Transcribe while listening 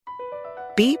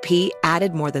BP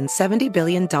added more than $70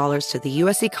 billion to the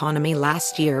U.S. economy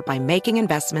last year by making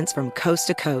investments from coast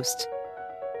to coast.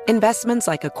 Investments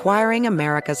like acquiring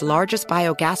America's largest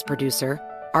biogas producer,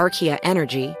 Archaea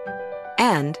Energy,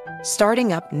 and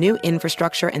starting up new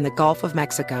infrastructure in the Gulf of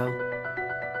Mexico.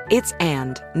 It's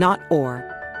and, not or.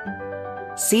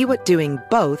 See what doing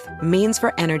both means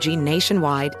for energy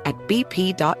nationwide at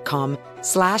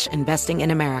bp.com/investing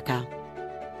in America.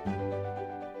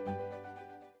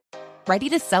 Ready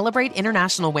to celebrate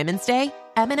International Women's Day?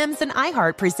 M&M's and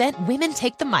iHeart present Women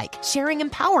Take the Mic, sharing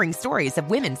empowering stories of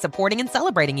women supporting and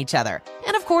celebrating each other.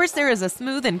 And of course, there is a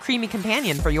smooth and creamy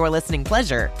companion for your listening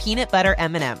pleasure, peanut butter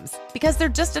M&M's. Because they're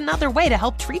just another way to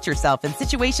help treat yourself in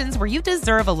situations where you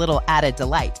deserve a little added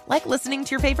delight, like listening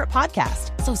to your favorite podcast.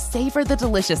 So savor the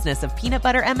deliciousness of peanut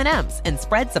butter M&M's and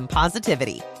spread some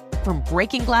positivity. From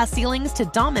breaking glass ceilings to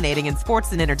dominating in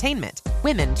sports and entertainment,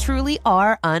 women truly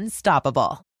are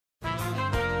unstoppable.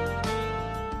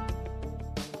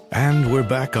 And we're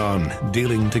back on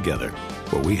Dealing Together,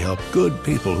 where we help good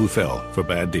people who fell for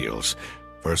bad deals.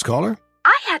 First caller?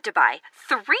 I had to buy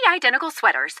 3 identical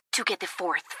sweaters to get the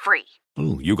 4th free.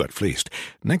 Ooh, you got fleeced.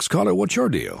 Next caller, what's your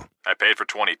deal? I paid for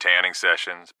 20 tanning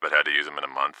sessions, but had to use them in a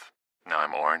month. Now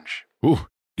I'm orange. Ooh,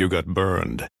 you got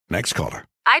burned. Next caller.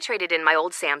 I traded in my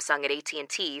old Samsung at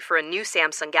AT&T for a new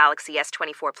Samsung Galaxy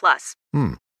S24 Plus.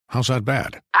 How's that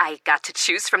bad? I got to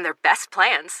choose from their best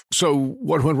plans. So,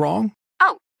 what went wrong?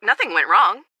 Oh, nothing went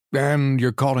wrong. And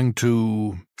you're calling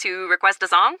to... To request a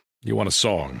song? You want a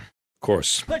song. Of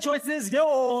course. The choice is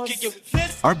yours.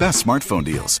 Our best smartphone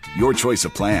deals. Your choice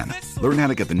of plan. Learn how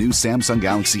to get the new Samsung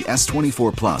Galaxy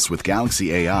S24 Plus with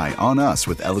Galaxy AI on us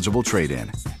with eligible trade-in.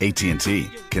 AT&T.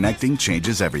 Connecting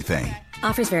changes everything.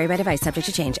 Offers vary by device, subject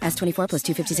to change. S24 plus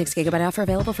 256 gigabyte offer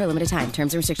available for a limited time.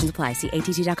 Terms and restrictions apply. See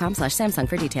att.com/Samsung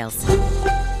for details.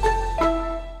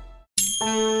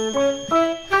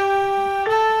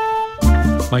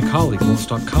 My colleague won't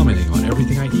stop commenting on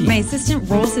everything I eat. My assistant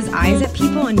rolls his eyes at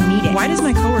people in meetings. Why does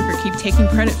my coworker keep taking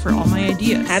credit for all my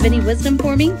ideas? Have any wisdom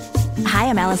for me? Hi,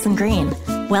 I'm Allison Green.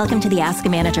 Welcome to the Ask a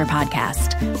Manager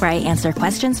podcast, where I answer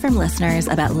questions from listeners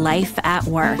about life at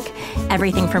work.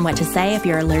 Everything from what to say if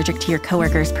you're allergic to your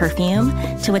coworker's perfume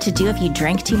to what to do if you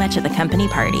drank too much at the company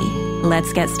party.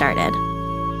 Let's get started.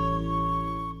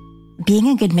 Being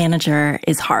a good manager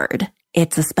is hard.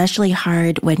 It's especially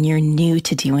hard when you're new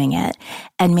to doing it,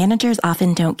 and managers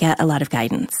often don't get a lot of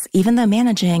guidance, even though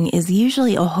managing is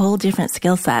usually a whole different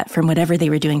skill set from whatever they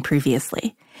were doing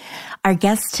previously. Our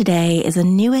guest today is a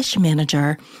newish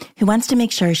manager who wants to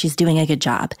make sure she's doing a good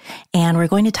job, and we're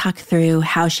going to talk through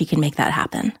how she can make that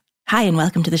happen. Hi, and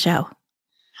welcome to the show.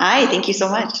 Hi, thank you so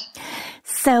much.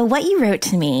 So what you wrote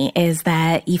to me is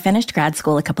that you finished grad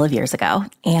school a couple of years ago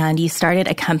and you started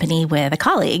a company with a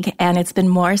colleague, and it's been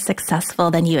more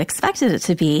successful than you expected it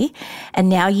to be. And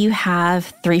now you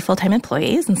have 3 full-time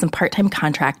employees and some part-time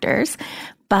contractors.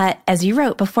 But as you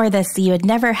wrote before this, you had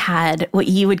never had what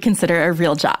you would consider a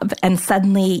real job. And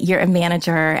suddenly you're a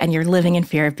manager and you're living in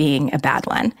fear of being a bad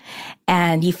one.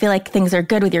 And you feel like things are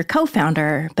good with your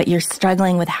co-founder, but you're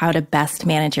struggling with how to best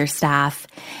manage your staff.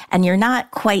 And you're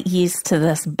not quite used to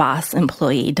this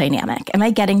boss-employee dynamic. Am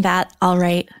I getting that all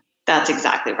right? That's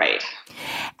exactly right.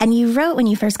 And you wrote when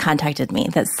you first contacted me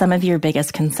that some of your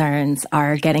biggest concerns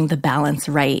are getting the balance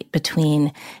right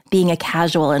between being a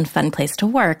casual and fun place to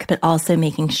work, but also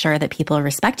making sure that people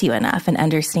respect you enough and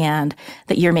understand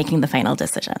that you're making the final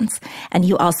decisions. And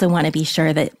you also want to be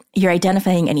sure that you're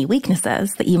identifying any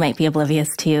weaknesses that you might be oblivious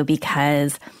to,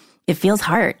 because it feels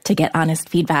hard to get honest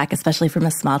feedback, especially from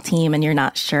a small team, and you're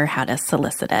not sure how to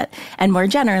solicit it. And more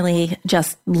generally,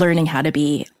 just learning how to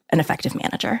be an effective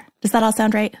manager. Does that all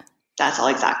sound right? That's all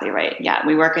exactly right. Yeah,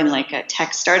 we work in like a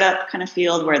tech startup kind of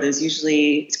field where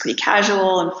it's pretty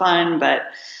casual and fun, but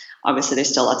obviously there's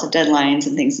still lots of deadlines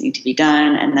and things that need to be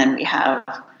done. And then we have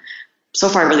so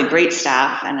far really great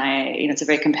staff, and it's a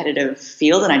very competitive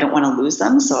field and I don't want to lose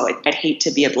them. So I'd hate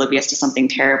to be oblivious to something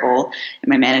terrible in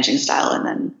my managing style and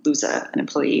then lose an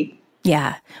employee.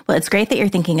 Yeah. Well, it's great that you're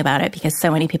thinking about it, because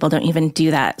so many people don't even do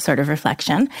that sort of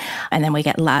reflection. And then we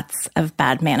get lots of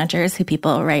bad managers who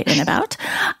people write in about.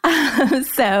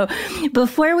 So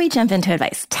before we jump into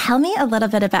advice, tell me a little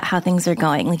bit about how things are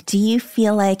going. Like, do you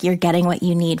feel like you're getting what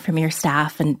you need from your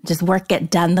staff and just work get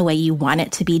done the way you want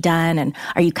it to be done? And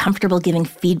are you comfortable giving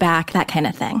feedback, that kind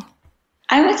of thing?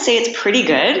 I would say it's pretty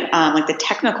good. Like the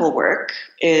technical work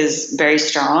is very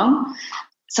strong.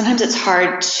 Sometimes it's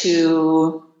hard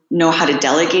to know how to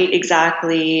delegate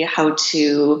exactly, how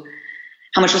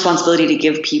much responsibility to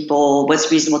give people,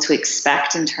 what's reasonable to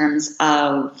expect in terms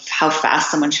of how fast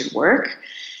someone should work.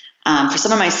 For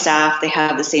some of my staff, they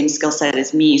have the same skill set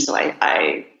as me, so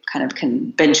I kind of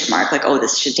can benchmark like, oh,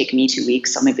 this should take me 2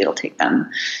 weeks, so maybe it'll take them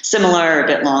similar or a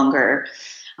bit longer.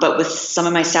 But with some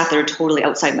of my staff that are totally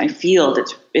outside my field,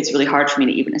 it's really hard for me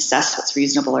to even assess what's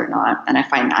reasonable or not, and I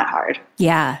find that hard.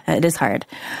 Yeah, it is hard.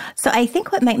 So I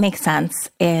think what might make sense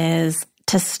is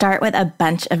to start with a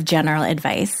bunch of general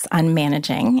advice on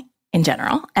managing in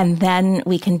general, and then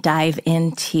we can dive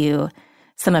into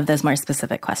some of those more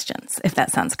specific questions, if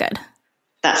that sounds good.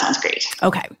 That sounds great.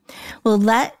 Okay. Well,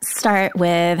 let's start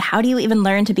with how do you even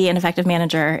learn to be an effective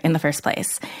manager in the first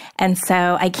place? And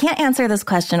so I can't answer this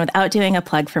question without doing a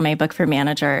plug for my book for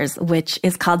managers, which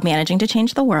is called Managing to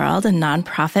Change the World, a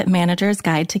nonprofit manager's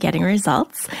guide to getting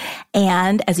results.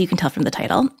 And as you can tell from the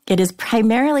title, it is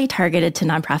primarily targeted to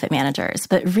nonprofit managers,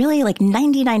 but really like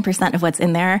 99% of what's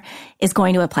in there is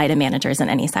going to apply to managers in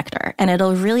any sector. And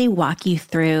it'll really walk you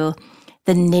through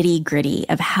the nitty-gritty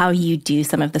of how you do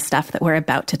some of the stuff that we're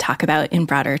about to talk about in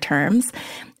broader terms.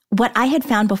 What I had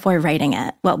found before writing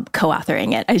it, well,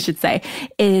 co-authoring it, I should say,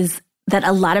 is that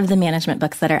a lot of the management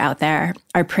books that are out there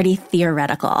are pretty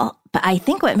theoretical. But I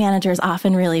think what managers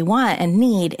often really want and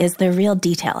need is the real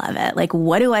detail of it. Like,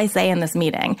 what do I say in this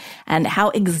meeting? And how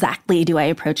exactly do I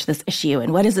approach this issue?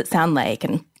 And what does it sound like?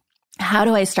 And how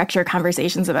do I structure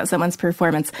conversations about someone's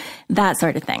performance? That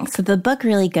sort of thing. So the book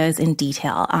really goes in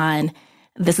detail on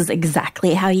this is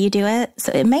exactly how you do it.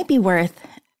 So it might be worth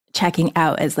checking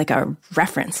out as like a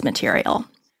reference material.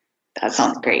 That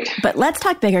sounds great. But let's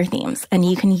talk bigger themes, and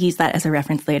you can use that as a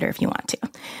reference later if you want to.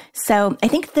 So I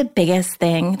think the biggest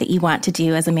thing that you want to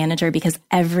do as a manager, because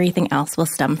everything else will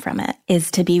stem from it, is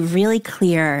to be really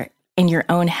clear in your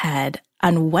own head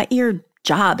on what your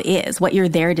job is, what you're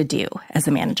there to do as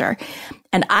a manager.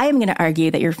 And I'm going to argue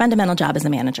that your fundamental job as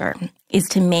a manager is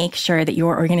to make sure that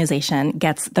your organization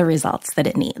gets the results that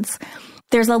it needs.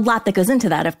 There's a lot that goes into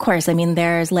that, of course. I mean,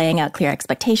 there's laying out clear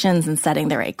expectations and setting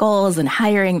the right goals and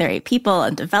hiring the right people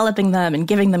and developing them and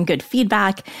giving them good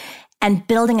feedback and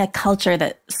building a culture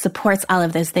that supports all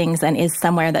of those things and is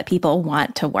somewhere that people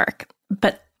want to work.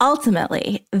 But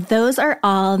ultimately, those are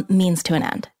all means to an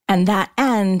end. And that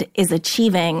end is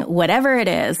achieving whatever it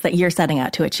is that you're setting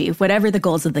out to achieve, whatever the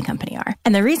goals of the company are.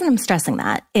 And the reason I'm stressing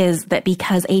that is that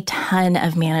because a ton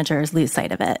of managers lose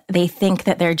sight of it. They think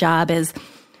that their job is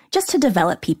just to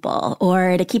develop people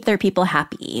or to keep their people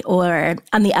happy, or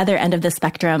on the other end of the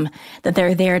spectrum, that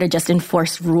they're there to just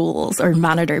enforce rules or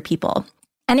monitor people.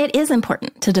 And it is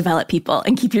important to develop people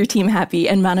and keep your team happy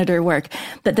and monitor work,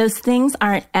 but those things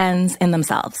aren't ends in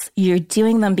themselves. You're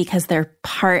doing them because they're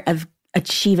part of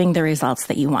achieving the results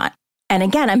that you want. And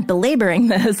again, I'm belaboring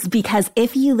this because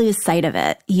if you lose sight of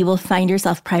it, you will find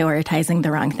yourself prioritizing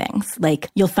the wrong things. Like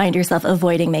you'll find yourself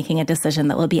avoiding making a decision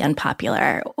that will be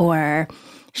unpopular or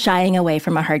shying away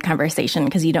from a hard conversation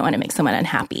because you don't want to make someone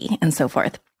unhappy and so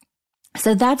forth.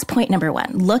 So that's point number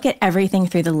one. Look at everything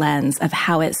through the lens of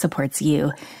how it supports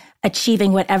you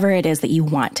achieving whatever it is that you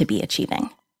want to be achieving.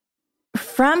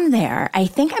 From there, I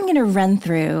think I'm going to run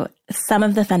through some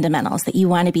of the fundamentals that you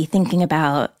want to be thinking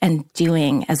about and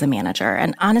doing as a manager.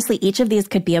 And honestly, each of these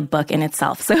could be a book in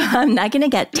itself. So I'm not going to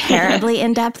get terribly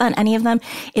in depth on any of them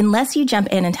unless you jump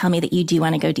in and tell me that you do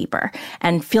want to go deeper.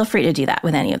 And feel free to do that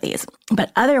with any of these.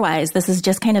 But otherwise, this is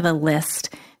just kind of a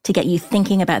list to get you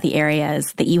thinking about the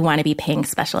areas that you want to be paying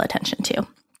special attention to.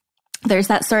 There's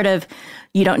that sort of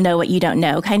you don't know what you don't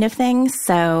know kind of thing.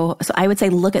 So I would say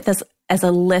look at this as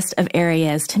a list of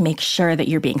areas to make sure that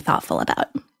you're being thoughtful about.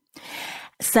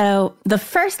 So the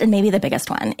first and maybe the biggest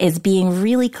one is being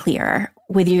really clear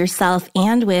with yourself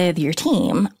and with your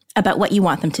team about what you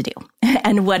want them to do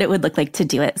and what it would look like to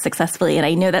do it successfully. And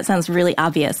I know that sounds really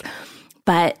obvious,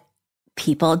 but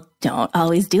people don't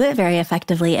always do it very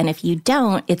effectively. And if you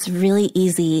don't, it's really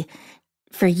easy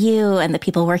for you and the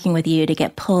people working with you to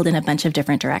get pulled in a bunch of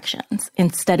different directions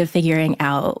instead of figuring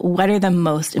out what are the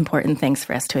most important things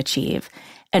for us to achieve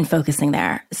and focusing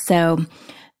there. So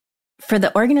for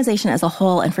the organization as a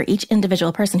whole and for each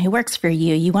individual person who works for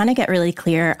you, you want to get really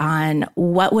clear on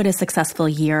what would a successful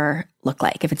year look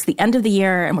like. If it's the end of the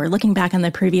year and we're looking back on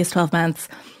the previous 12 months,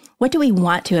 what do we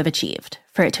want to have achieved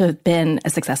for it to have been a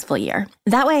successful year?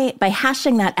 That way, by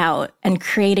hashing that out and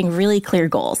creating really clear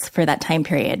goals for that time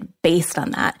period based on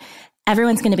that,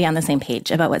 everyone's going to be on the same page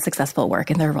about what successful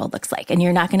work in their role looks like. And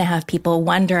you're not going to have people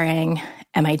wondering,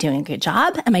 am I doing a good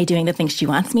job? Am I doing the things she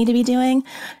wants me to be doing?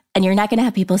 And you're not going to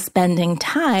have people spending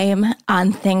time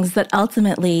on things that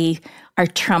ultimately are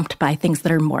trumped by things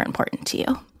that are more important to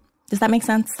you. Does that make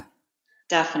sense?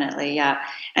 Definitely, yeah.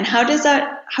 And how do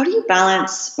you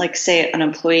balance, like, say, an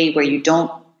employee where you don't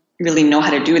really know how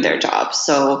to do their job?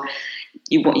 So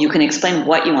you can explain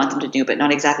what you want them to do, but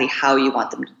not exactly how you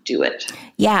want them to do it.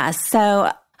 Yeah.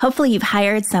 So hopefully you've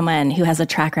hired someone who has a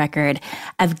track record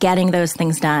of getting those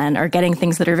things done or getting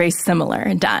things that are very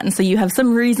similar done. So you have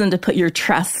some reason to put your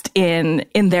trust in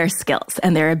their skills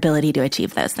and their ability to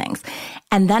achieve those things.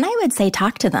 And then I would say,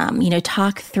 talk to them,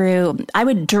 talk through, I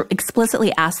would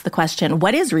explicitly ask the question,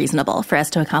 what is reasonable for us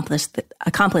to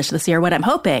accomplish this year? What I'm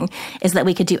hoping is that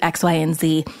we could do X, Y, and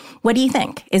Z. What do you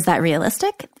think? Is that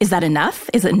realistic? Is that enough?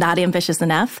 Is it not ambitious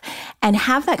enough? And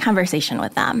have that conversation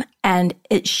with them. And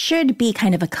it should be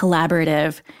kind of a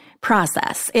collaborative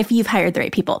process if you've hired the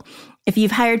right people. If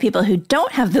you've hired people who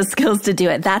don't have the skills to do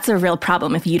it, that's a real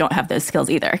problem if you don't have those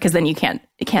skills either, because then you can't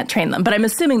train them. But I'm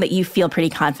assuming that you feel pretty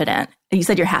confident. You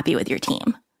said you're happy with your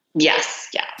team. Yes.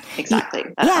 Yeah, exactly.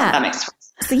 That makes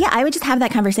sense. So yeah, I would just have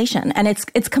that conversation, and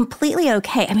it's completely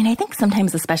okay. I mean, I think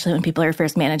sometimes, especially when people are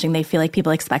first managing, they feel like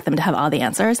people expect them to have all the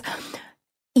answers.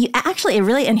 It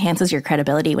really enhances your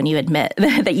credibility when you admit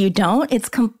that you don't. It's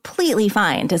completely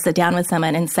fine to sit down with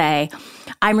someone and say,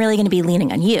 I'm really going to be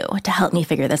leaning on you to help me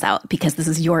figure this out because this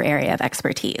is your area of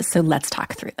expertise. So let's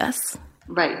talk through this.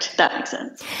 Right. That makes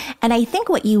sense. And I think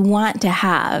what you want to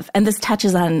have, and this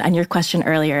touches on your question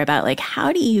earlier about like,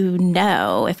 how do you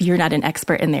know if you're not an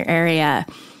expert in their area,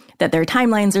 that their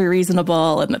timelines are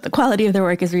reasonable and that the quality of their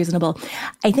work is reasonable?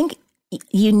 I think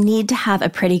you need to have a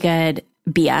pretty good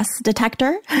BS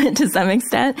detector to some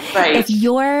extent. Right. If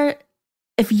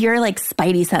your like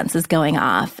spidey sense is going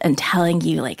off and telling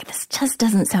you like, this just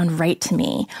doesn't sound right to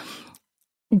me,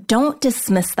 don't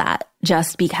dismiss that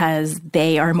just because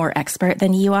they are more expert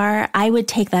than you are. I would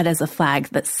take that as a flag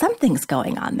that something's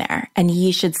going on there and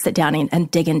you should sit down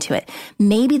and dig into it.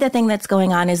 Maybe the thing that's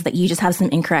going on is that you just have some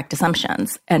incorrect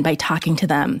assumptions, and by talking to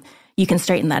them, you can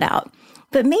straighten that out.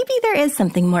 But maybe there is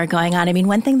something more going on. I mean,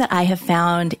 one thing that I have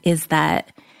found is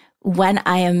that when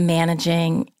I am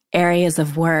managing areas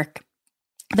of work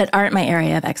that aren't my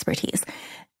area of expertise,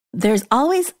 there's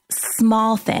always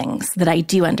small things that I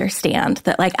do understand,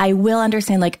 that like I will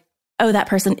understand, like, oh, that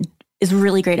person is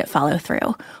really great at follow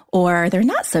through, or they're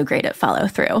not so great at follow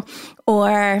through,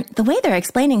 or the way they're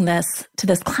explaining this to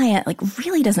this client like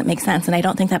really doesn't make sense, and I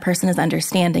don't think that person is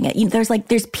understanding it.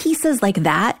 There's pieces like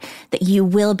that you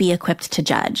will be equipped to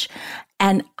judge,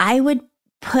 and I would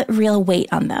put real weight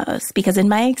on those because in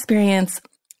my experience,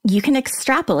 you can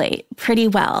extrapolate pretty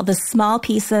well. The small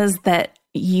pieces that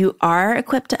you are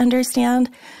equipped to understand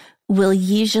will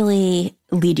usually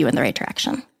lead you in the right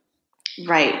direction.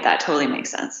 Right. That totally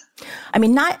makes sense. I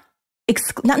mean, not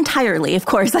entirely, of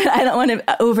course. I don't want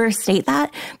to overstate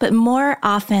that, but more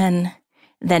often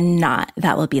than not,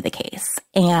 that will be the case.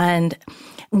 And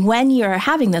when you're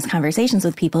having those conversations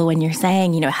with people, when you're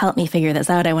saying, help me figure this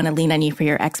out, I want to lean on you for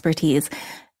your expertise,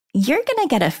 you're going to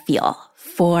get a feel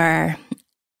for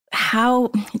how,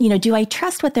 do I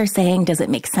trust what they're saying? Does it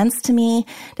make sense to me?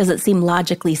 Does it seem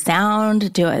logically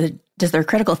sound? Does their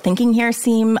critical thinking here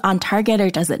seem on target or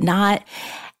does it not?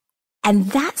 And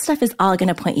that stuff is all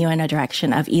going to point you in a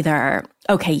direction of either,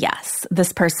 okay, yes,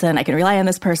 this person, I can rely on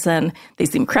this person. They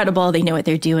seem credible. They know what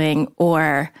they're doing.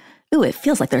 Or, ooh, it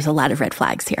feels like there's a lot of red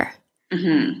flags here.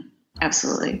 Mm-hmm.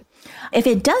 Absolutely. If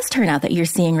it does turn out that you're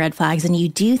seeing red flags and you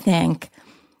do think,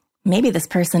 maybe this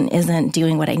person isn't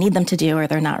doing what I need them to do, or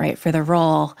they're not right for the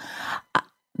role.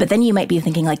 But then you might be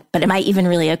thinking like, but am I even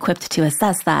really equipped to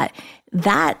assess that?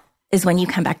 That is when you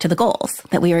come back to the goals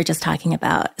that we were just talking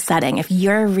about setting. If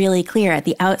you're really clear at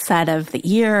the outset of the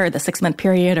year or the 6-month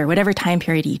period or whatever time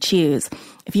period you choose,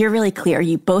 if you're really clear,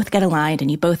 you both get aligned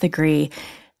and you both agree,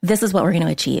 this is what we're going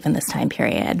to achieve in this time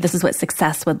period. This is what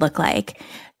success would look like.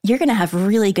 You're going to have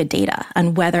really good data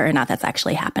on whether or not that's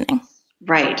actually happening.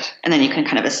 Right. And then you can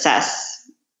kind of assess,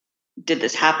 did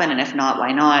this happen? And if not,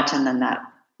 why not? And then that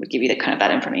would give you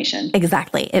that information.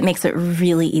 Exactly. It makes it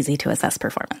really easy to assess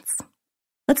performance.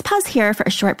 Let's pause here for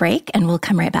a short break and we'll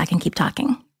come right back and keep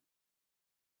talking.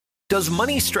 Does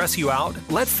money stress you out?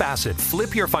 Let Facet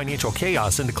flip your financial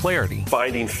chaos into clarity.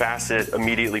 Finding Facet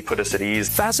immediately put us at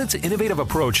ease. Facet's innovative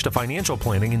approach to financial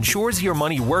planning ensures your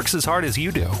money works as hard as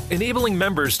you do, enabling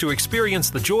members to experience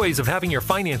the joys of having your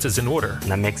finances in order.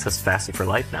 And that makes us Facet for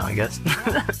life now, I guess.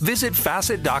 Visit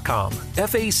Facet.com,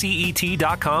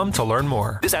 FACET.com to learn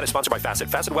more. This ad is sponsored by Facet.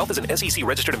 Facet Wealth is an SEC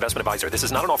registered investment advisor. This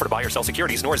is not an offer to buy or sell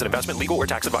securities, nor is it investment, legal, or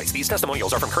tax advice. These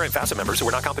testimonials are from current Facet members who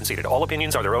are not compensated. All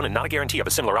opinions are their own and not a guarantee of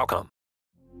a similar outcome.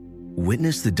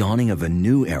 Witness the dawning of a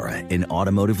new era in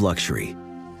automotive luxury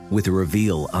with a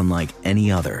reveal unlike any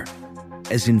other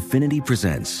as Infiniti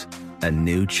presents a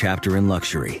new chapter in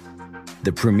luxury,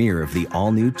 the premiere of the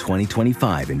all-new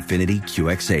 2025 Infiniti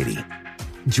QX80.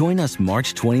 Join us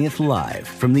March 20th live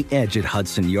from the Edge at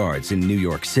Hudson Yards in New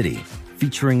York City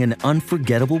featuring an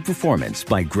unforgettable performance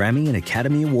by Grammy and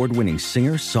Academy Award-winning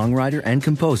singer, songwriter, and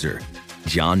composer,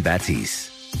 Jon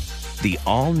Batiste. The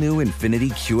all-new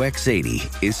Infiniti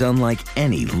QX80 is unlike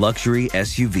any luxury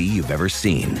SUV you've ever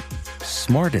seen.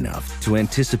 Smart enough to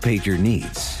anticipate your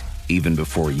needs, even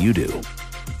before you do.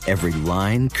 Every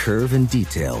line, curve, and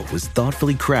detail was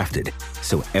thoughtfully crafted,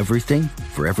 so everything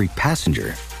for every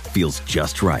passenger feels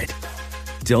just right.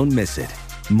 Don't miss it.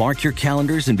 Mark your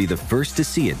calendars and be the first to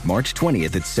see it March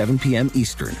 20th at 7 p.m.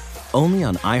 Eastern, only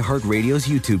on iHeartRadio's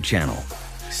YouTube channel.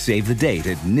 Save the date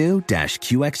at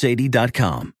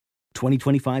new-QX80.com.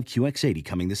 2025 QX80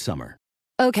 coming this summer.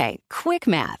 Okay, quick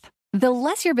math. The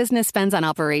less your business spends on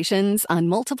operations, on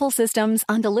multiple systems,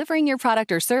 on delivering your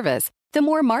product or service, the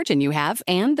more margin you have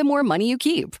and the more money you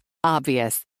keep.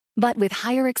 Obvious. But with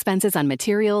higher expenses on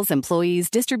materials, employees,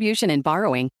 distribution, and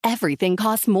borrowing, everything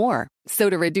costs more. So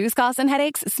to reduce costs and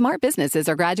headaches, smart businesses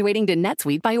are graduating to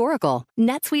NetSuite by Oracle.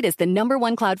 NetSuite is the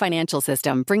 #1 cloud financial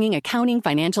system, bringing accounting,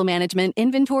 financial management,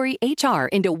 inventory, HR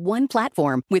into one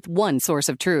platform with one source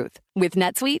of truth. With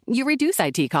NetSuite, you reduce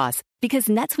IT costs because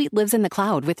NetSuite lives in the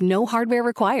cloud with no hardware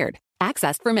required,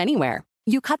 accessed from anywhere.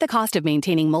 You cut the cost of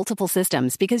maintaining multiple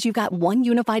systems because you've got one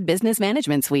unified business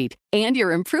management suite. And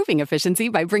you're improving efficiency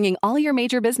by bringing all your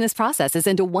major business processes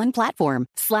into one platform,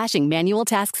 slashing manual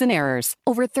tasks and errors.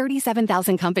 Over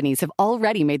 37,000 companies have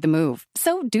already made the move.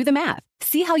 So do the math.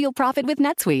 See how you'll profit with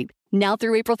NetSuite. Now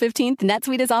through April 15th,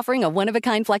 NetSuite is offering a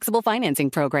one-of-a-kind flexible financing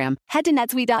program. Head to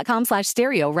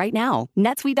netsuite.com/stereo right now.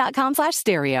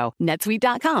 netsuite.com/stereo.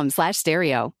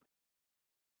 netsuite.com/stereo.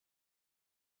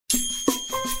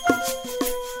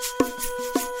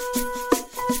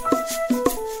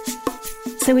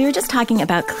 So we were just talking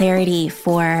about clarity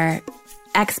for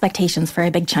expectations for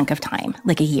a big chunk of time,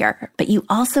 like a year. But you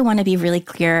also want to be really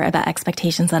clear about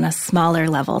expectations on a smaller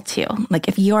level too. Like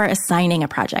if you're assigning a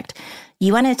project,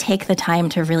 you want to take the time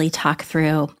to really talk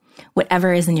through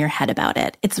whatever is in your head about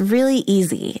it. It's really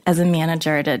easy as a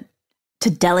manager to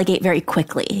delegate very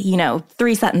quickly.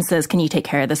 3 sentences, can you take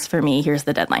care of this for me? Here's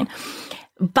the deadline.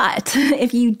 But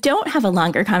if you don't have a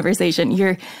longer conversation,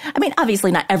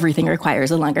 obviously not everything requires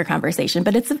a longer conversation,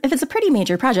 but if it's a pretty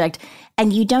major project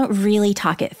and you don't really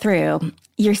talk it through,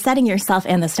 you're setting yourself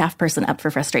and the staff person up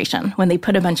for frustration when they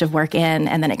put a bunch of work in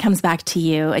and then it comes back to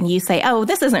you and you say, oh,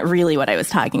 this isn't really what I was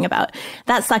talking about.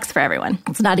 That sucks for everyone.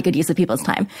 It's not a good use of people's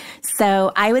time.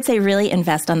 So I would say really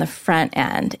invest on the front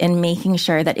end in making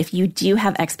sure that if you do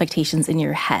have expectations in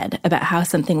your head about how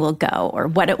something will go or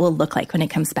what it will look like when it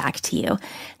comes back to you,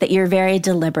 that you're very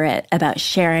deliberate about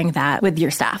sharing that with your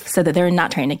staff so that they're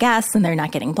not trying to guess and they're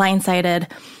not getting blindsided.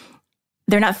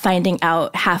 They're not finding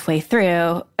out halfway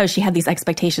through, oh, she had these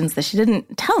expectations that she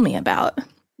didn't tell me about.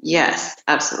 Yes,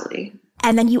 absolutely.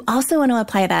 And then you also want to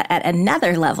apply that at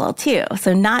another level too.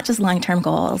 So not just long-term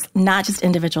goals, not just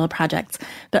individual projects,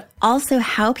 but also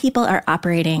how people are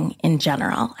operating in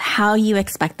general, how you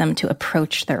expect them to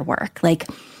approach their work. Like,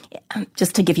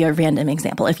 just to give you a random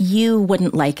example, if you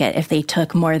wouldn't like it if they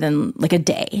took more than like a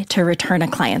day to return a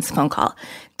client's phone call,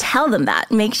 tell them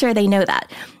that. Make sure they know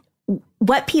that.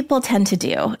 What people tend to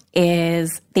do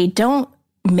is they don't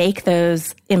make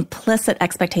those implicit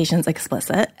expectations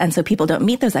explicit. And so people don't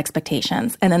meet those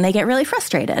expectations. And then they get really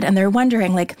frustrated and they're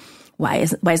wondering like, why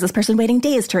is this person waiting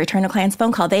days to return a client's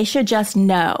phone call? They should just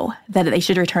know that they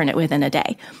should return it within a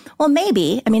day. Well,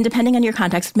 maybe, depending on your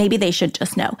context, maybe they should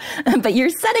just know. But you're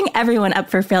setting everyone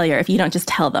up for failure if you don't just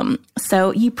tell them.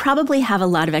 So you probably have a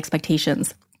lot of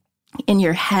expectations in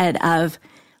your head of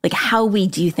like how we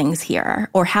do things here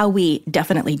or how we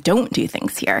definitely don't do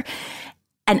things here.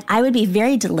 And I would be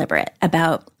very deliberate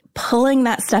about pulling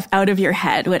that stuff out of your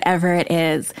head, whatever it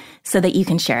is, so that you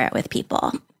can share it with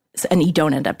people. And you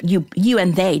don't end up, you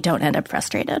and they don't end up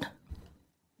frustrated.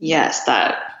 Yes,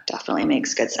 that definitely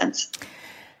makes good sense.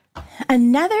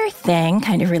 Another thing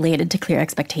kind of related to clear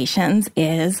expectations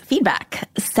is feedback.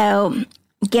 So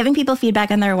giving people feedback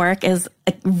on their work is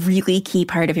a really key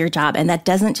part of your job. And that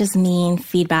doesn't just mean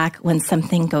feedback when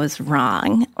something goes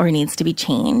wrong or needs to be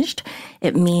changed.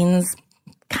 It means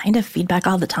kind of feedback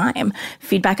all the time.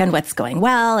 Feedback on what's going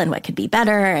well and what could be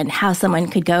better and how someone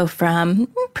could go from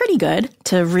pretty good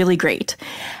to really great.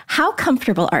 How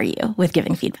comfortable are you with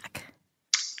giving feedback?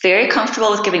 Very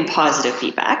comfortable with giving positive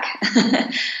feedback.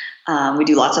 We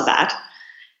do lots of that.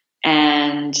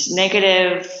 And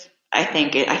negative, I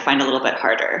find a little bit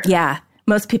harder. Yeah,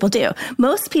 most people do.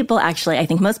 Most people actually, I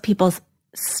think most people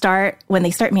when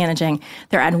they start managing,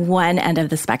 they're on one end of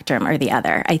the spectrum or the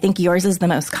other. I think yours is the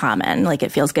most common. Like,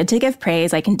 it feels good to give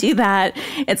praise. I can do that.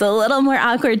 It's a little more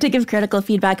awkward to give critical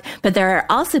feedback. But there are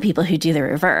also people who do the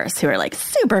reverse, who are like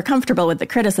super comfortable with the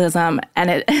criticism, and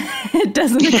it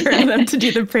doesn't occur to them to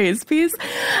do the praise piece.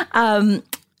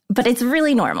 But it's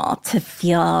really normal to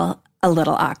feel a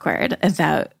little awkward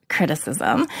about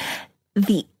criticism.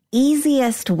 The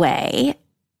easiest way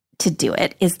to do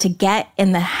it is to get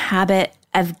in the habit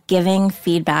of giving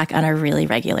feedback on a really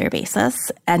regular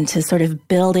basis and to sort of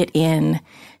build it in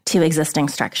to existing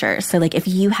structures. So like if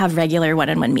you have regular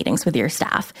one-on-one meetings with your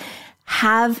staff,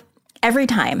 have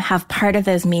part of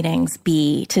those meetings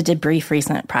be to debrief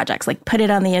recent projects. Like put it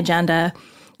on the agenda.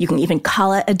 You can even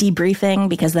call it a debriefing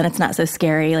because then it's not so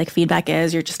scary like feedback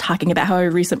is. You're just talking about how a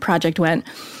recent project went.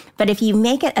 But if you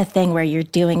make it a thing where you're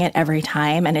doing it every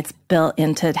time and it's built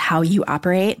into how you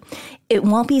operate, it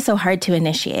won't be so hard to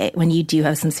initiate when you do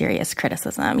have some serious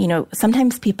criticism. You know,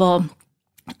 sometimes people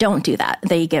don't do that.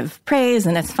 They give praise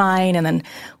and it's fine. And then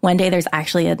one day there's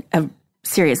actually a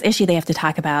serious issue they have to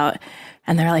talk about.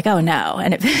 And they're like, oh no.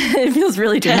 And it feels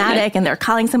really dramatic. And they're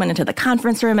calling someone into the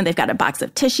conference room and they've got a box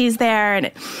of tissues there. And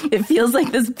it feels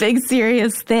like this big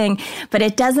serious thing. But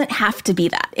it doesn't have to be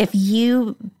that. If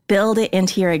you build it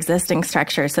into your existing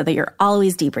structure so that you're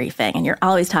always debriefing and you're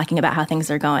always talking about how things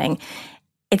are going,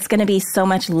 it's going to be so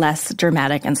much less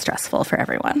dramatic and stressful for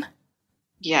everyone.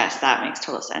 Yes, that makes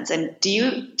total sense. And do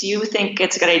you think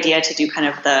it's a good idea to do kind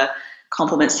of the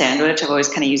compliment sandwich? I've always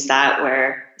kind of used that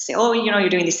where you say, oh, you know, you're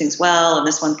doing these things well, and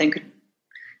this one thing could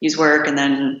use work, and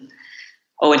then,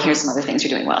 oh, and here's some other things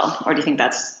you're doing well. Or do you think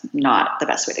that's not the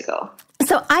best way to go?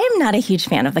 So I am not a huge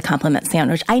fan of the compliment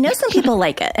sandwich. I know some people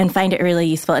like it and find it really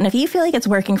useful. And if you feel like it's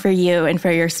working for you and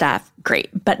for your staff, great.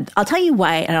 But I'll tell you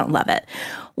why I don't love it.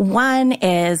 One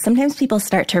is sometimes people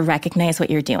start to recognize what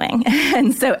you're doing.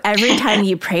 And so every time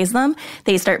you praise them,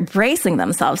 they start bracing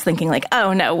themselves thinking like,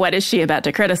 oh no, what is she about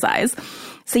to criticize?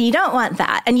 So you don't want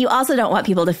that. And you also don't want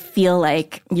people to feel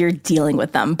like you're dealing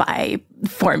with them by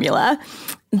formula.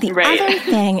 The other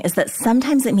thing is that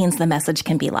sometimes it means the message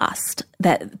can be lost,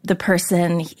 that the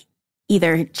person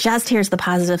either just hears the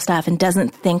positive stuff and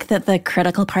doesn't think that the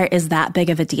critical part is that big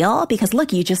of a deal because,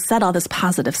 look, you just said all this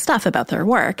positive stuff about their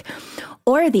work.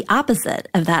 Or the opposite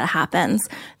of that happens.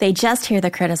 They just hear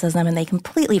the criticism and they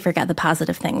completely forget the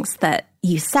positive things that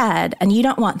you said. And you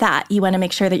don't want that. You want to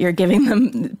make sure that you're giving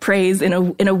them praise in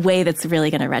a way that's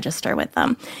really going to register with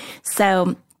them.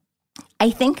 So I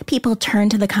think people turn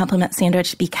to the compliment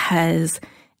sandwich because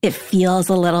it feels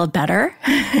a little better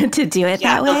to do it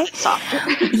that way. Softer.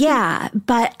 Yeah.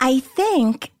 But I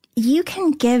think you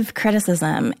can give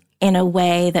criticism in a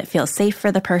way that feels safe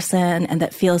for the person and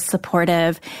that feels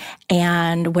supportive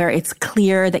and where it's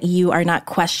clear that you are not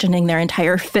questioning their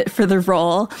entire fit for the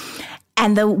role.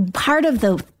 And the part of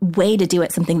the way to do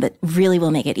it, something that really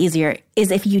will make it easier, is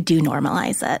if you do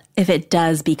normalize it. If it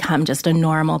does become just a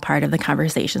normal part of the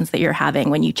conversations that you're having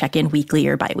when you check in weekly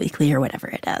or biweekly or whatever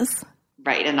it is.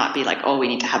 Right. And not be like, oh, we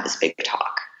need to have this big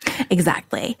talk.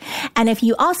 Exactly. And if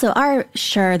you also are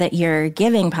sure that you're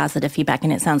giving positive feedback,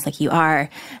 and it sounds like you are,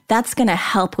 that's going to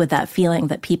help with that feeling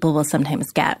that people will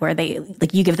sometimes get where they,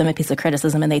 like, you give them a piece of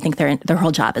criticism and they think their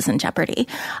whole job is in jeopardy.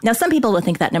 Now, some people will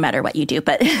think that no matter what you do,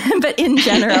 but in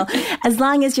general, as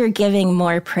long as you're giving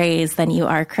more praise than you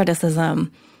are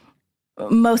criticism,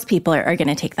 most people are going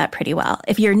to take that pretty well.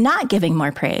 If you're not giving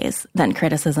more praise than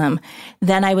criticism,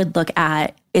 then I would look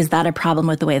at, is that a problem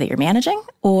with the way that you're managing?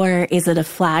 Or is it a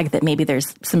flag that maybe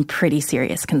there's some pretty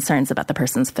serious concerns about the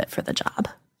person's fit for the job?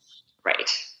 Right.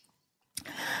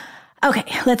 Okay,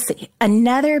 let's see.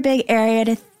 Another big area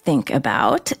to think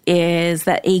about is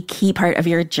that a key part of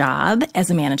your job as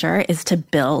a manager is to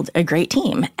build a great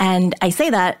team. And I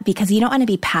say that because you don't want to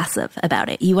be passive about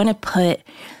it. You want to put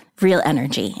real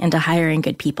energy into hiring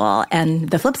good people. And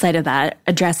the flip side of that,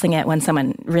 addressing it when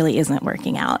someone really isn't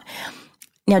working out.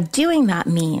 Now, doing that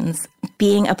means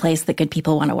being a place that good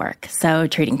people want to work. So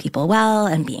treating people well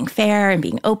and being fair and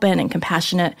being open and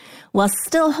compassionate while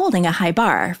still holding a high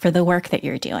bar for the work that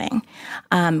you're doing.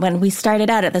 When we started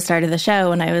out at the start of the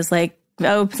show, and I was like,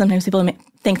 oh, sometimes people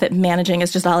think that managing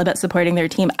is just all about supporting their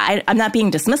team. I'm not being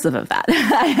dismissive of that.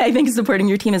 I think supporting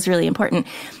your team is really important.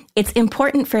 It's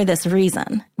important for this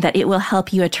reason, that it will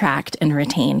help you attract and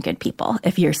retain good people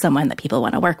if you're someone that people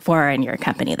want to work for and you're a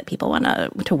company that people want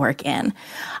to work in.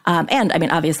 And I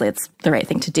mean, obviously it's the right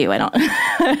thing to do. I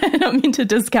don't mean to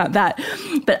discount that,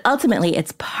 but ultimately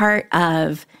it's part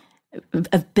of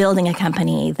building a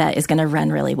company that is going to run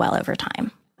really well over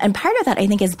time. And part of that, I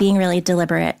think, is being really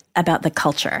deliberate about the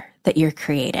culture that you're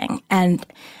creating. And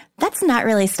That's not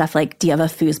really stuff like, do you have a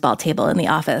foosball table in the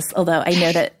office? Although I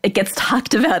know that it gets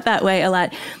talked about that way a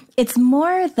lot. It's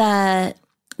more the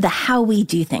how we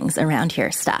do things around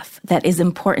here stuff that is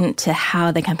important to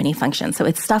how the company functions. So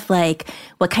it's stuff like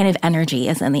what kind of energy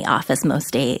is in the office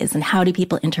most days, and how do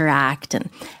people interact, and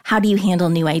how do you handle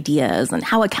new ideas, and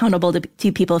how accountable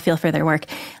do people feel for their work.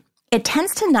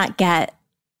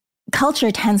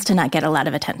 Culture tends to not get a lot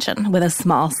of attention with a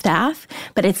small staff,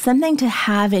 but it's something to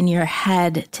have in your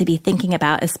head to be thinking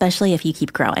about, especially if you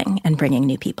keep growing and bringing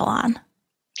new people on.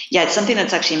 Yeah, it's something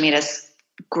that's actually made us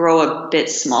grow a bit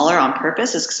smaller on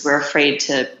purpose, is because we're afraid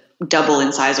to double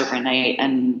in size overnight,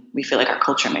 and we feel like our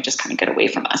culture might just kind of get away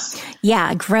from us.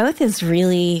 Yeah, growth is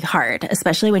really hard,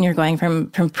 especially when you're going from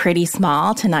pretty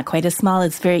small to not quite as small.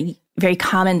 It's very, very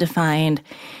common to find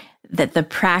that the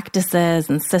practices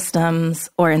and systems,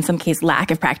 or in some case lack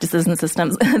of practices and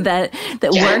systems that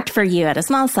worked for you at a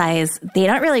small size, they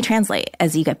don't really translate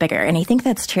as you get bigger. And I think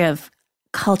that's true of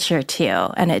culture too.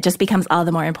 And it just becomes all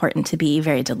the more important to be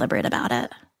very deliberate about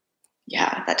it.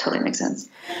 Yeah, that totally makes sense.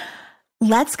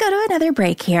 Let's go to another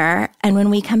break here. And when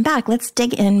we come back, let's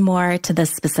dig in more to the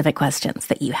specific questions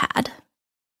that you had.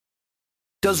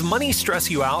 Does money stress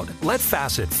you out? Let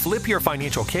Facet flip your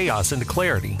financial chaos into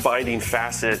clarity. Finding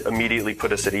Facet immediately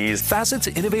put us at ease. Facet's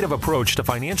innovative approach to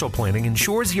financial planning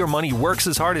ensures your money works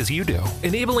as hard as you do,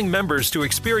 enabling members to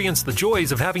experience the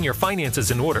joys of having your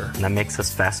finances in order. And that makes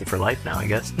us Facet for life now, I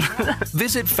guess.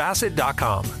 Visit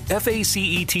Facet.com,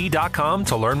 FACET.com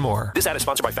to learn more. This ad is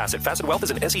sponsored by Facet. Facet Wealth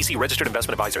is an SEC registered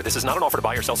investment advisor. This is not an offer to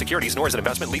buy or sell securities, nor is it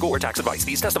investment, legal, or tax advice.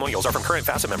 These testimonials are from current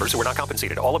Facet members who are not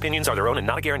compensated. All opinions are their own and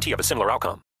not a guarantee of a similar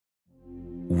outcome.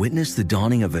 Witness the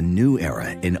dawning of a new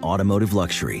era in automotive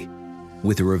luxury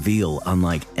with a reveal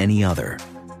unlike any other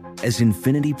as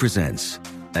Infiniti presents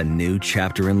a new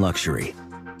chapter in luxury,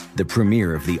 the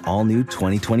premiere of the all-new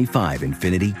 2025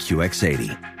 Infiniti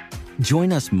QX80.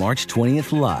 Join us March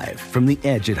 20th live from the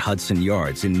Edge at Hudson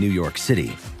Yards in New York City,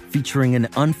 featuring an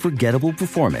unforgettable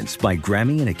performance by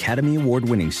Grammy and Academy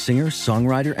Award-winning singer,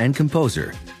 songwriter, and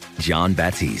composer Jon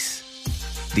Batiste.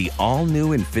 The all-new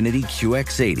Infiniti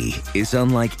QX80 is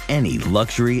unlike any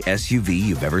luxury SUV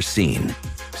you've ever seen.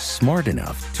 Smart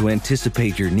enough to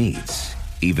anticipate your needs,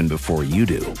 even before you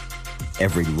do.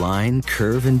 Every line,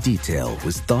 curve, and detail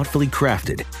was thoughtfully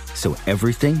crafted, so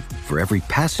everything for every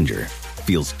passenger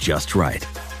feels just right.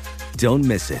 Don't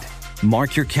miss it.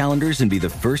 Mark your calendars and be the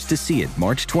first to see it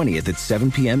March 20th at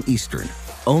 7 p.m. Eastern,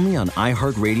 only on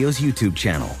iHeartRadio's YouTube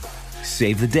channel.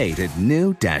 Save the date at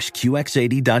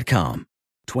new-QX80.com.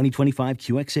 2025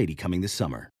 QX80 coming this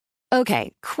summer.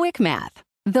 Okay, quick math.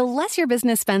 The less your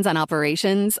business spends on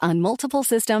operations, on multiple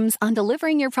systems, on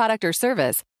delivering your product or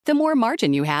service, the more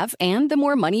margin you have and the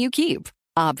more money you keep.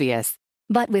 Obvious.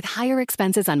 But with higher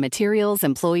expenses on materials,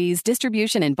 employees,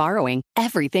 distribution, and borrowing,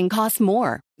 everything costs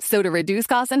more. So to reduce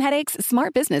costs and headaches,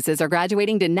 smart businesses are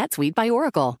graduating to NetSuite by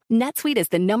Oracle. NetSuite is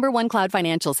the #1 cloud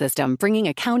financial system, bringing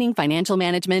accounting, financial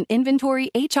management,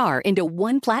 inventory, HR into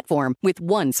one platform with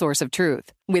one source of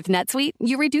truth. With NetSuite,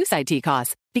 you reduce IT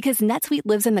costs because NetSuite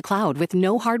lives in the cloud with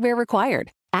no hardware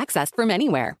required, accessed from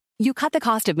anywhere. You cut the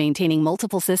cost of maintaining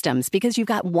multiple systems because you've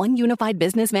got one unified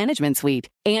business management suite.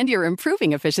 And you're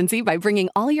improving efficiency by bringing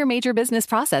all your major business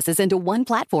processes into one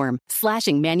platform,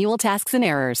 slashing manual tasks and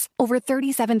errors. Over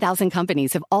 37,000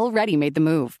 companies have already made the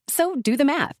move. So do the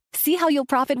math. See how you'll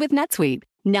profit with NetSuite.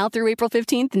 Now through April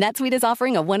 15th, NetSuite is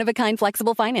offering a one-of-a-kind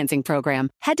flexible financing program.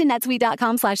 Head to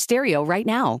netsuite.com/stereo right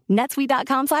now.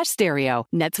 netsuite.com/stereo.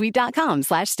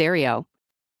 netsuite.com/stereo.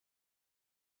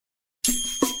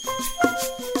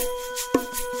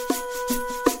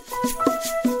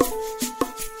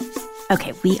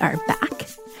 Okay, we are back.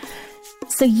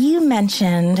 So you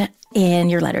mentioned in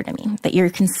your letter to me that you're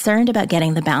concerned about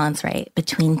getting the balance right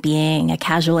between being a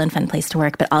casual and fun place to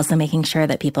work, but also making sure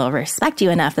that people respect you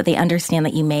enough that they understand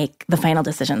that you make the final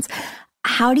decisions.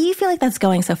 How do you feel like that's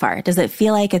going so far? Does it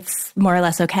feel like it's more or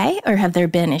less okay, or have there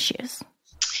been issues?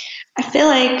 I feel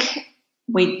like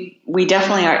we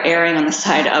definitely are erring on the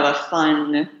side of a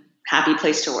fun, happy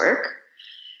place to work.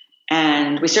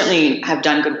 And we certainly have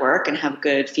done good work and have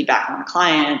good feedback from our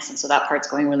clients. And so that part's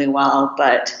going really well.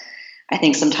 But I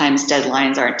think sometimes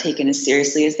deadlines aren't taken as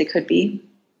seriously as they could be.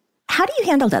 How do you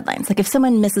handle deadlines? Like if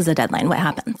someone misses a deadline, what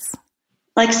happens?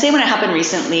 Like say when it happened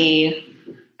recently,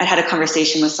 I had a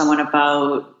conversation with someone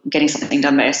about getting something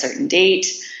done by a certain date.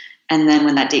 And then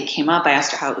when that date came up, I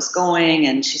asked her how it was going.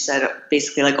 And she said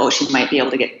basically like, oh, she might be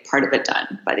able to get part of it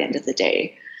done by the end of the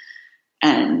day.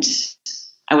 And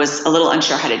I was a little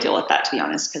unsure how to deal with that, to be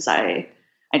honest, because I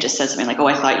just said something like, oh,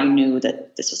 I thought you knew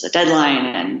that this was a deadline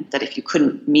and that if you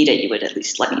couldn't meet it, you would at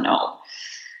least let me know.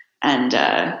 And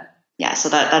yeah, so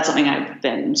that's something I've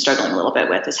been struggling a little bit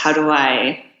with is how do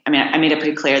I made it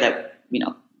pretty clear that,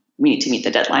 we need to meet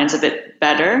the deadlines a bit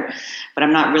better, but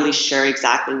I'm not really sure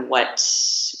exactly what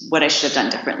I should have done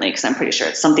differently, because I'm pretty sure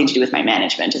it's something to do with my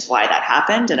management is why that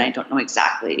happened, and I don't know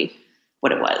exactly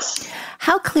what it was.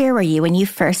 How clear were you when you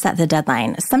first set the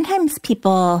deadline? Sometimes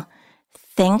people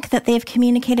think that they've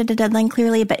communicated a deadline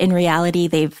clearly, but in reality,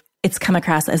 it's come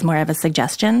across as more of a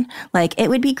suggestion. Like, it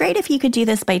would be great if you could do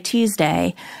this by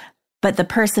Tuesday, but the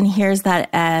person hears that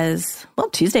as, well,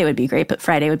 Tuesday would be great, but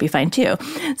Friday would be fine too.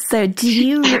 So do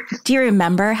you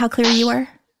remember how clear you were?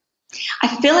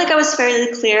 I feel like I was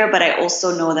fairly clear, but I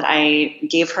also know that I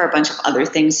gave her a bunch of other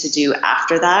things to do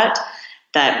after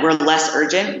that were less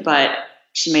urgent, but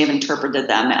she may have interpreted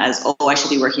them as, oh, I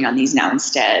should be working on these now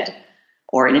instead,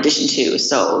 or in addition to,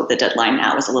 so the deadline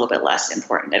now is a little bit less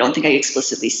important. I don't think I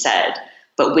explicitly said,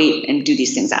 but wait and do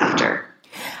these things after.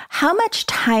 How much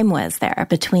time was there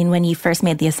between when you first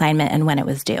made the assignment and when it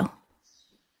was due?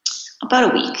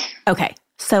 About a week. Okay.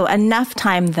 So enough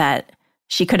time that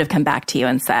she could have come back to you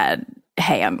and said,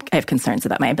 hey, I have concerns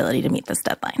about my ability to meet this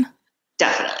deadline.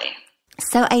 Definitely.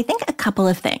 So I think a couple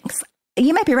of things.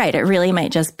 You might be right. It really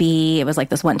might just be, it was like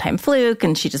this one-time fluke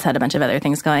and she just had a bunch of other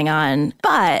things going on.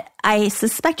 But I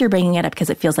suspect you're bringing it up because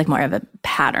it feels like more of a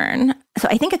pattern. So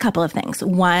I think a couple of things.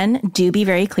 One, do be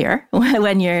very clear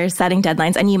when you're setting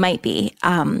deadlines, and you might be,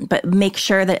 but make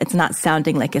sure that it's not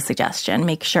sounding like a suggestion.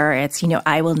 Make sure it's,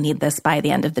 I will need this by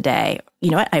the end of the day.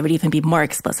 You know what? I would even be more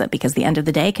explicit because the end of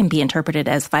the day can be interpreted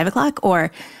as 5 o'clock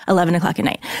or 11 o'clock at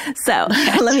night. So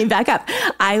let me back up.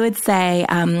 I would say,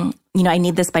 I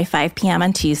need this by 5 p.m.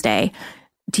 on Tuesday.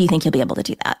 Do you think you'll be able to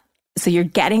do that? So you're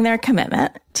getting their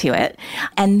commitment to it.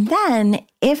 And then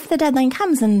if the deadline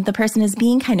comes and the person is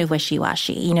being kind of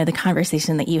wishy-washy, the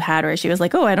conversation that you had where she was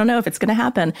like, oh, I don't know if it's going to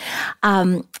happen.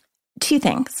 Two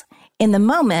things. In the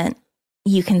moment,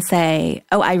 you can say,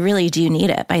 oh, I really do need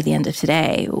it by the end of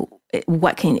today.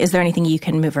 Is there anything you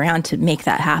can move around to make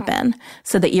that happen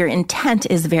so that your intent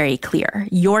is very clear?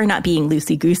 You're not being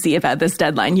loosey-goosey about this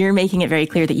deadline. You're making it very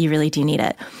clear that you really do need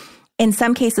it. In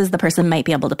some cases, the person might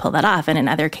be able to pull that off, and in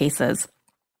other cases,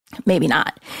 maybe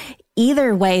not.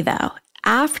 Either way, though,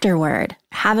 afterward,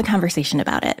 have a conversation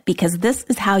about it, because this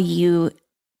is how you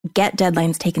get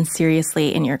deadlines taken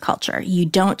seriously in your culture. You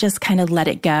don't just kind of let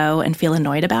it go and feel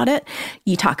annoyed about it.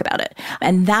 You talk about it.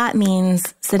 And that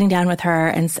means sitting down with her,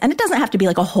 and it doesn't have to be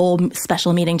like a whole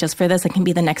special meeting just for this. It can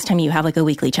be the next time you have like a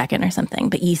weekly check-in or something.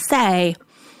 But you say,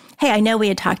 hey, I know we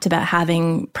had talked about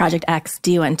having Project X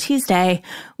due on Tuesday.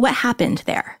 What happened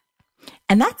there?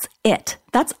 And that's it.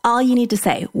 That's all you need to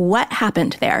say. What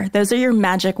happened there? Those are your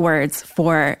magic words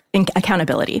for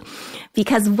accountability.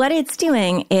 Because what it's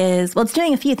doing is, it's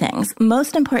doing a few things.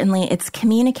 Most importantly, it's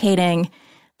communicating,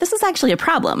 this is actually a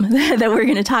problem that we're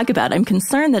going to talk about. I'm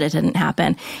concerned that it didn't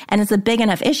happen. And it's a big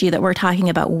enough issue that we're talking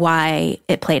about why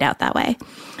it played out that way.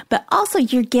 But also,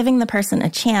 you're giving the person a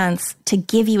chance to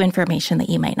give you information that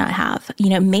you might not have.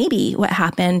 Maybe what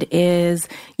happened is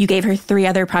you gave her 3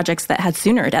 other projects that had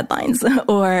sooner deadlines,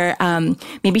 or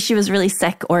maybe she was really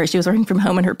sick, or she was working from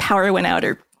home and her power went out,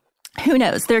 or who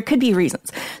knows? There could be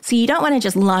reasons. So you don't want to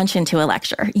just launch into a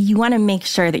lecture. You want to make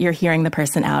sure that you're hearing the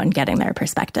person out and getting their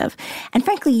perspective. And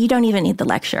frankly, you don't even need the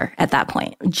lecture at that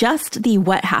point. Just the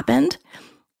what happened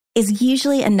is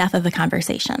usually enough of a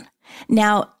conversation.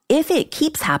 Now, if it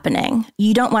keeps happening,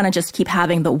 you don't want to just keep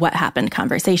having the what happened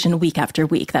conversation week after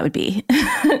week. That would be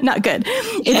not good.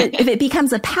 If it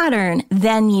becomes a pattern,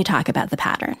 then you talk about the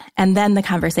pattern. And then the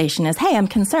conversation is, hey, I'm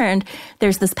concerned.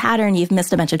 There's this pattern. You've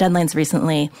missed a bunch of deadlines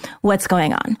recently. What's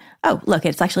going on? Oh, look,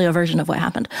 it's actually a version of what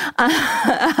happened.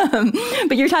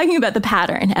 But you're talking about the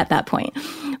pattern at that point.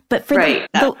 But for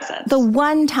the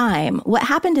one time, what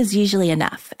happened is usually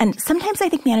enough. And sometimes I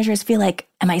think managers feel like,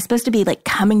 am I supposed to be like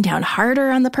coming down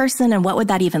harder on the person? And what would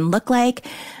that even look like?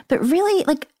 But really,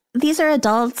 these are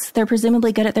adults. They're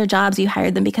presumably good at their jobs. You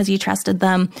hired them because you trusted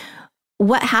them.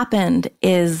 What happened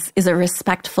is a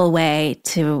respectful way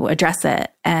to address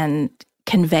it and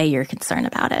convey your concern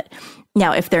about it.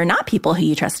 Now, if they're not people who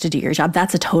you trust to do your job,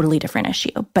 that's a totally different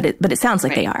issue. But it sounds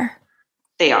like they are.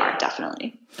 They are,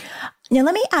 definitely. Now,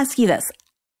 let me ask you this.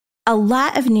 A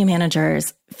lot of new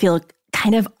managers feel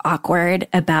kind of awkward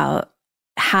about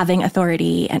having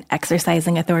authority and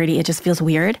exercising authority. It just feels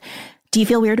weird. Do you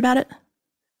feel weird about it?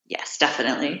 Yes,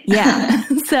 definitely. Yeah.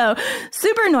 So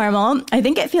super normal. I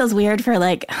think it feels weird for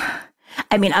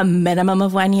a minimum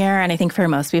of 1 year. And I think for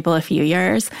most people, a few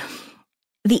years.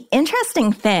 The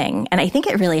interesting thing, and I think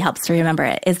it really helps to remember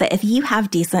it, is that if you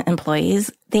have decent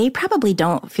employees, they probably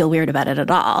don't feel weird about it at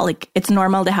all. Like, it's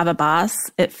normal to have a boss.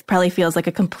 It probably feels like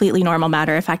a completely normal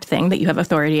matter-of-fact thing that you have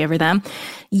authority over them.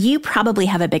 You probably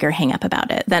have a bigger hang-up about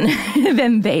it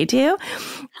than they do.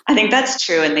 I think that's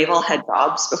true. And they've all had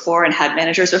jobs before and had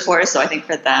managers before. So I think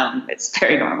for them, it's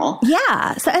very normal.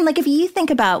 Yeah. So, and like, if you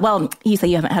think about, well, you say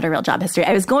you haven't had a real job history.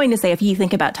 I was going to say, if you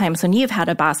think about times when you've had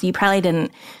a boss, you probably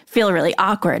didn't feel really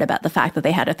awkward about the fact that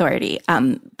they had authority.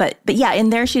 But yeah, in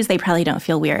their shoes, they probably don't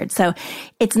feel weird. So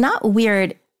it's not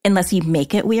weird unless you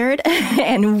make it weird.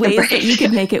 And ways that you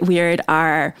could make it weird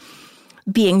are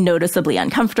being noticeably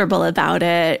uncomfortable about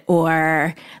it,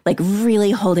 or like really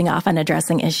holding off on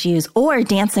addressing issues, or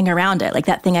dancing around it. Like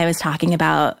that thing I was talking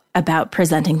about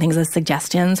presenting things as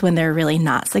suggestions when they're really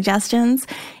not suggestions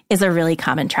is a really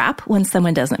common trap when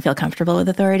someone doesn't feel comfortable with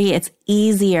authority. It's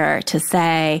easier to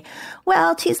say,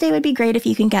 well, Tuesday would be great if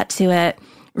you can get to it,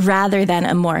 rather than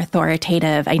a more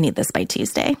authoritative, I need this by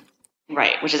Tuesday.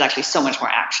 Right, which is actually so much more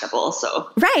actionable. So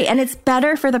right, and it's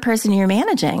better for the person you're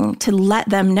managing to let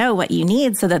them know what you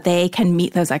need so that they can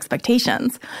meet those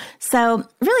expectations. So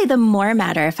really, the more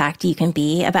matter-of-fact you can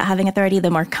be about having authority, the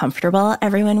more comfortable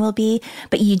everyone will be.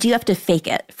 But you do have to fake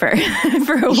it for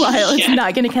a while. It's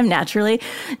not going to come naturally.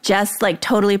 Just like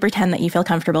totally pretend that you feel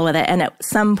comfortable with it. And at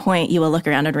some point, you will look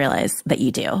around and realize that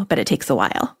you do, but it takes a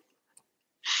while.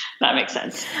 That makes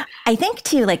sense. I think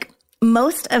too, like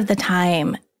most of the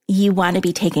time, you want to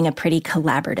be taking a pretty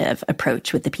collaborative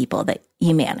approach with the people that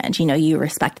you manage. You know, you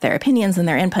respect their opinions and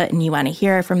their input, and you want to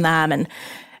hear from them. And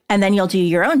then you'll do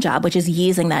your own job, which is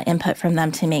using that input from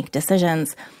them to make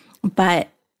decisions. But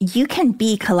you can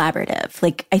be collaborative.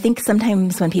 Like, I think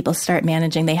sometimes when people start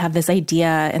managing, they have this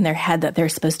idea in their head that they're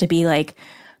supposed to be like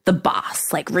the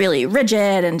boss, like really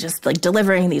rigid and just like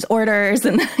delivering these orders.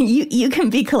 And you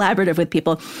can be collaborative with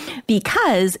people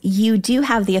because you do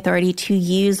have the authority to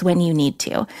use when you need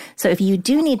to. So if you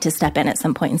do need to step in at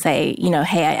some point and say, you know,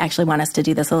 hey, I actually want us to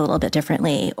do this a little bit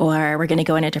differently, or we're going to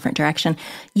go in a different direction,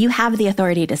 you have the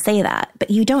authority to say that.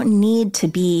 But you don't need to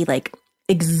be like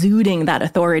exuding that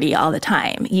authority all the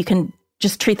time. You can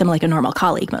just treat them like a normal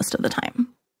colleague most of the time.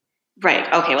 Right.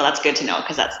 Okay. Well, that's good to know,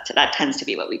 because that tends to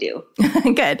be what we do.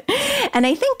 Good. And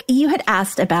I think you had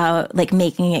asked about like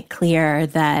making it clear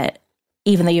that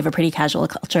even though you have a pretty casual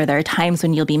culture, there are times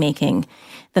when you'll be making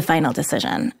the final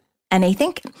decision. And I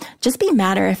think just be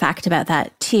matter of fact about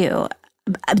that too.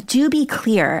 Do be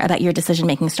clear about your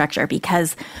decision-making structure,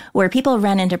 because where people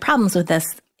run into problems with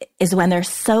this is when they're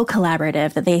so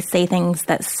collaborative that they say things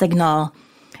that signal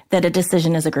that a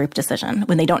decision is a group decision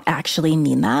when they don't actually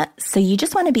mean that. So you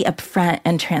just want to be upfront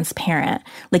and transparent.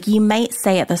 Like you might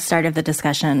say at the start of the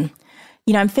discussion,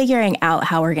 you know, I'm figuring out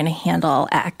how we're going to handle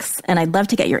X, and I'd love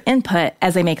to get your input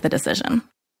as I make the decision.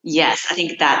 Yes, I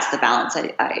think that's the balance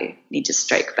I need to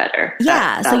strike better.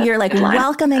 Yeah, so you're like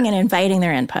welcoming and inviting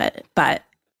their input, but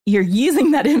you're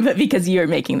using that input because you're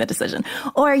making the decision.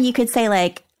 Or you could say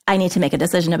like, I need to make a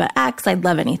decision about X. I'd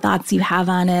love any thoughts you have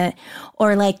on it.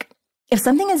 Or like, if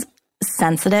something is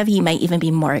sensitive, you might even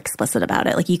be more explicit about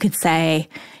it. Like you could say,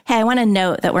 hey, I want to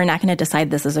note that we're not going to decide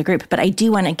this as a group, but I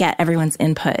do want to get everyone's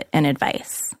input and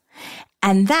advice.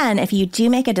 And then if you do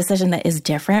make a decision that is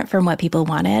different from what people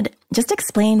wanted, just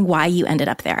explain why you ended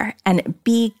up there and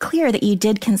be clear that you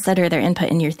did consider their input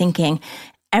in your thinking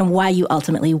and why you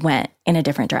ultimately went in a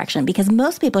different direction. Because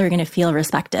most people are going to feel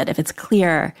respected if it's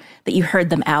clear that you heard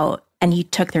them out and you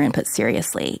took their input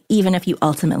seriously, even if you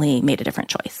ultimately made a different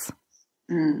choice.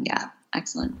 Yeah,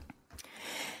 excellent.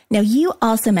 Now, you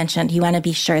also mentioned you want to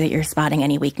be sure that you're spotting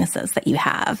any weaknesses that you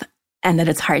have and that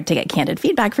it's hard to get candid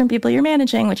feedback from people you're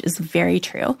managing, which is very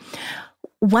true.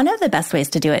 One of the best ways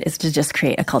to do it is to just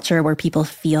create a culture where people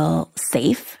feel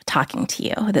safe talking to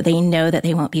you, that they know that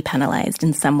they won't be penalized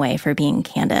in some way for being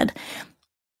candid.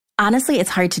 Honestly, it's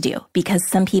hard to do because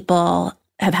some people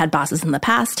have had bosses in the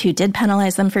past who did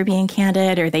penalize them for being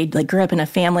candid, or they like grew up in a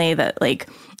family that like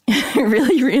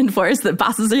really reinforced that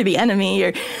bosses are the enemy,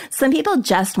 or some people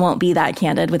just won't be that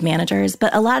candid with managers,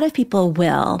 but a lot of people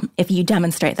will if you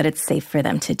demonstrate that it's safe for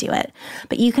them to do it.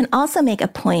 But you can also make a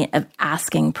point of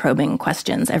asking probing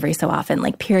questions every so often,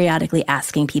 like periodically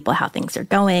asking people how things are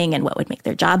going and what would make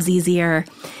their jobs easier,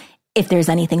 if there's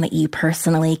anything that you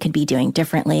personally could be doing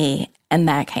differently, and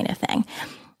that kind of thing.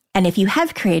 And if you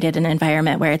have created an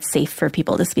environment where it's safe for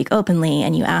people to speak openly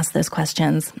and you ask those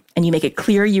questions and you make it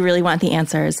clear you really want the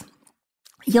answers,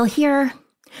 you'll hear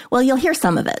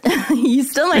some of it. You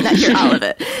still might not hear all of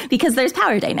it because there's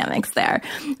power dynamics there.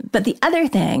 But the other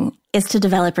thing is to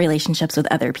develop relationships with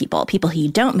other people who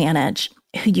you don't manage,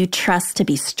 who you trust to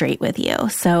be straight with you.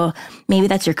 So maybe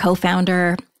that's your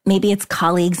co-founder Maybe it's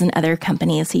colleagues in other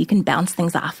companies who you can bounce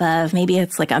things off of. Maybe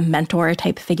it's like a mentor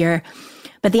type figure.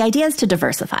 But the idea is to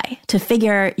diversify, to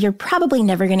figure you're probably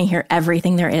never going to hear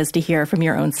everything there is to hear from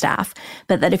your own staff,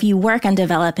 but that if you work on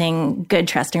developing good,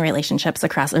 trusting relationships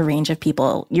across a range of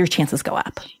people, your chances go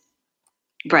up.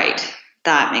 Right.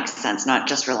 That makes sense. Not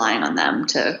just relying on them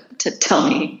to tell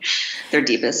me their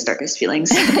deepest, darkest feelings.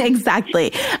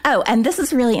 Exactly. Oh, and this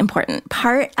is really important.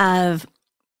 Part of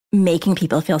making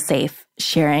people feel safe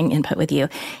sharing input with you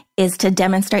is to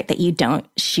demonstrate that you don't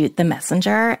shoot the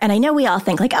messenger. And I know we all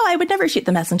think like, oh, I would never shoot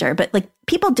the messenger, but like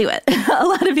people do it. A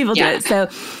lot of people do it. So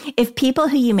if people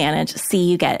who you manage see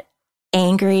you get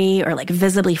angry or like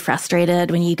visibly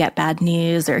frustrated when you get bad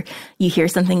news or you hear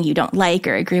something you don't like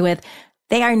or agree with,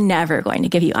 they are never going to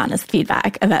give you honest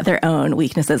feedback about their own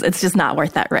weaknesses. It's just not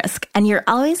worth that risk. And you're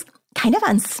always kind of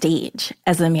on stage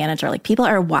as a manager. Like people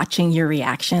are watching your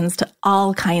reactions to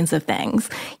all kinds of things,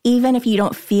 even if you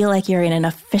don't feel like you're in an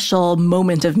official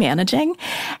moment of managing.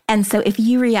 And so if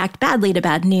you react badly to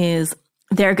bad news,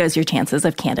 there goes your chances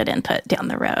of candid input down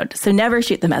the road. So never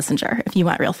shoot the messenger if you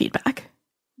want real feedback.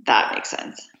 That makes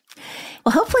sense.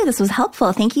 Well, hopefully this was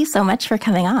helpful. Thank you so much for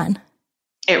coming on.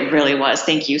 It really was.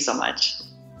 Thank you so much.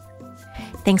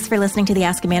 Thanks for listening to the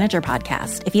Ask a Manager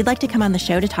podcast. If you'd like to come on the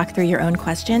show to talk through your own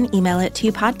question, email it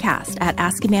to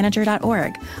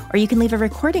podcast@askamanager.org, or you can leave a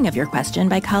recording of your question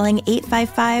by calling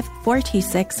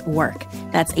 855-426-WORK.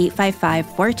 That's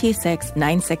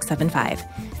 855-426-9675.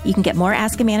 You can get more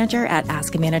Ask a Manager at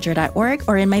askamanager.org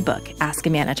or in my book, Ask a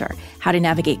Manager, How to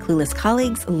Navigate Clueless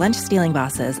Colleagues, Lunch-Stealing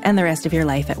Bosses, and the Rest of Your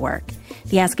Life at Work.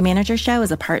 The Ask a Manager show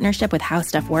is a partnership with How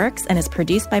Stuff Works and is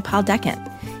produced by Paul Deckent.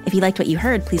 If you liked what you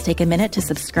heard, please take a minute to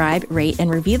subscribe, rate, and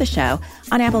review the show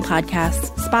on Apple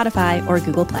Podcasts, Spotify, or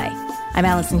Google Play. I'm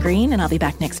Allison Green, and I'll be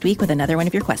back next week with another one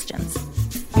of your questions.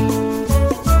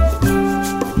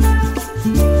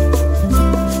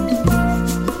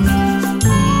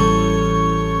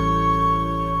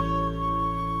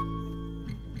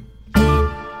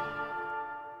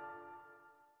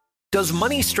 Does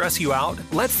money stress you out?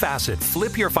 Let Facet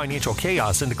flip your financial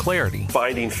chaos into clarity.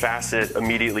 Finding Facet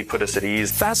immediately put us at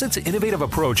ease. Facet's innovative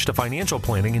approach to financial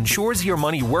planning ensures your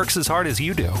money works as hard as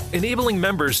you do, enabling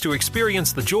members to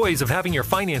experience the joys of having your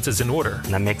finances in order.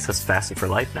 And that makes us Facet for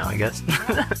life now, I guess.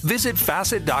 Visit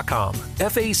Facet.com,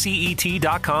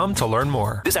 FACET.com to learn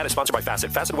more. This ad is sponsored by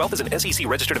Facet. Facet Wealth is an SEC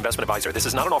registered investment advisor. This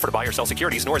is not an offer to buy or sell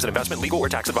securities, nor is it investment, legal, or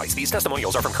tax advice. These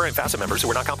testimonials are from current Facet members who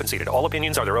are not compensated. All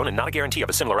opinions are their own and not a guarantee of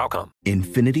a similar outcome.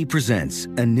 Infiniti presents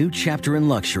a new chapter in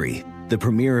luxury, the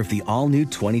premiere of the all-new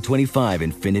 2025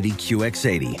 Infiniti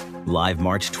QX80, live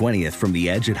March 20th from the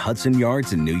Edge at Hudson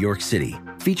Yards in New York City,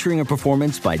 featuring a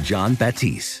performance by John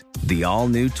Batiste. The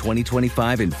all-new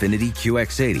 2025 Infiniti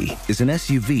QX80 is an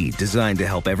SUV designed to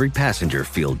help every passenger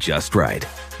feel just right.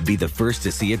 Be the first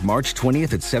to see it March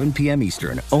 20th at 7 p.m.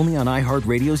 Eastern, only on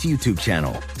iHeartRadio's YouTube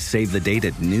channel. Save the date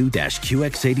at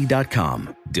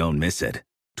new-QX80.com. Don't miss it.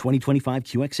 2025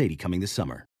 QX80 coming this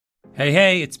summer.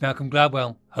 Hey, it's Malcolm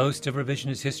Gladwell, host of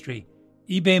Revisionist History.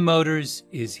 eBay Motors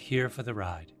is here for the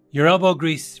ride. Your elbow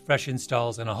grease, fresh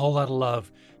installs, and a whole lot of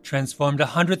love transformed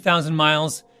 100,000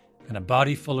 miles and a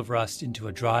body full of rust into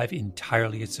a drive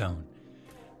entirely its own.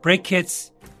 Brake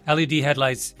kits, LED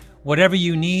headlights, whatever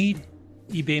you need,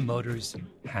 eBay Motors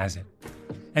has it.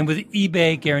 And with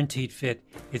eBay Guaranteed Fit,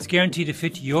 it's guaranteed to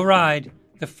fit your ride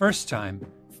the first time,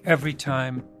 every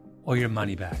time, or your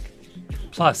money back.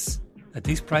 Plus, at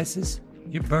these prices,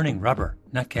 you're burning rubber,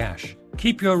 not cash.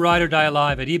 Keep your ride or die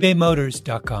alive at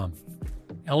ebaymotors.com.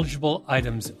 Eligible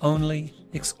items only.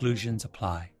 Exclusions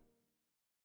apply.